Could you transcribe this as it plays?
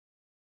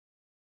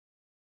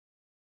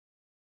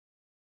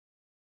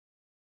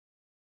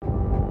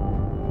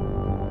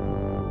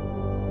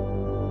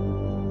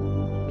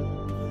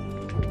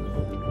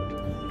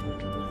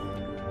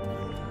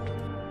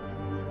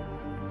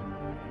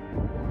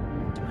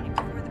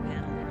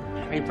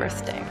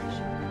birthday.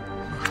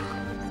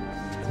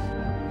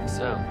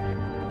 So,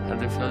 how'd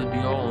they feel to be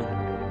old?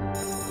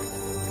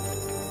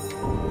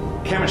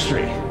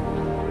 Chemistry.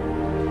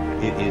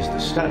 It is the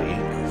study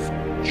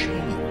of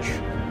change.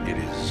 It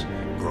is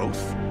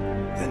growth,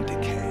 then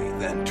decay,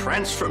 then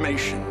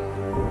transformation.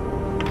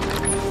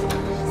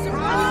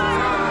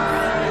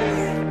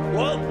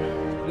 Walt,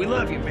 we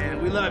love you,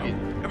 man. We love you.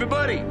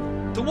 Everybody,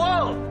 to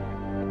Walt!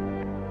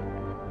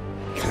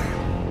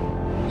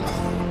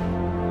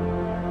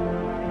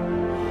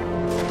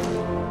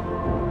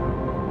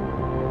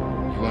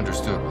 You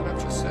understood what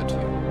I've just said to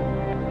you?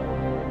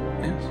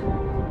 Yes.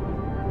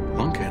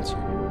 Lung cancer.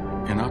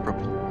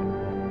 Inoperable.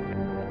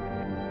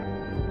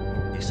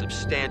 A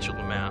substantial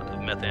amount of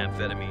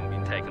methamphetamine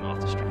being taken off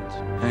the streets.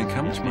 Hank,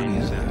 how much money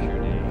is that?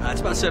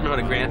 It's about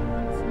 700 grand.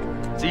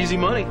 It's easy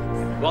money.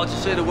 Walt,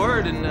 just say the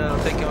word and I'll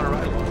take you on a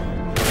ride along.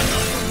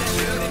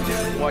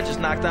 Walt just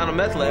knocked down a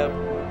meth lab.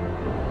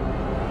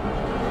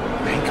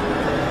 Hank.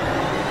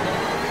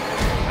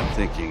 I'm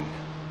thinking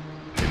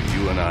if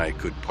you and I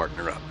could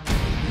partner up.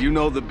 You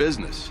know the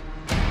business.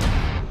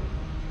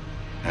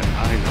 And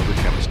I know the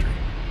chemistry.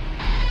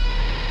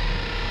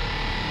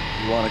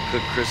 You want to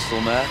cook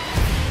crystal meth?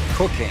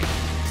 Cooking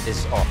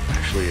is art.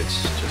 Actually,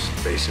 it's just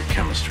basic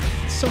chemistry.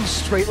 Some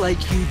straight like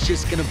you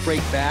just gonna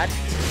break bad?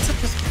 What's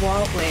up with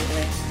Walt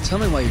lately? Tell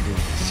me why you're doing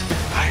this.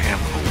 I am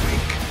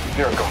awake.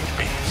 There are going to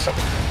be some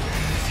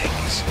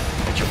things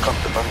that you'll come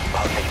to learn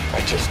about me. I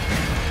just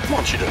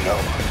want you to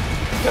know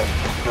that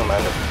no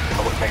matter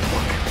how it may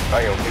look,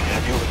 I only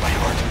have you in my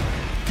heart.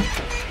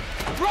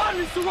 Run,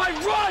 Mr. White,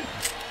 run!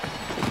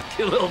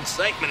 Get a little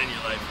excitement in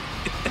your life.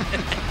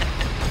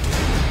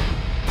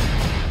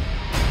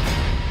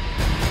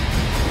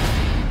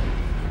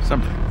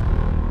 Something.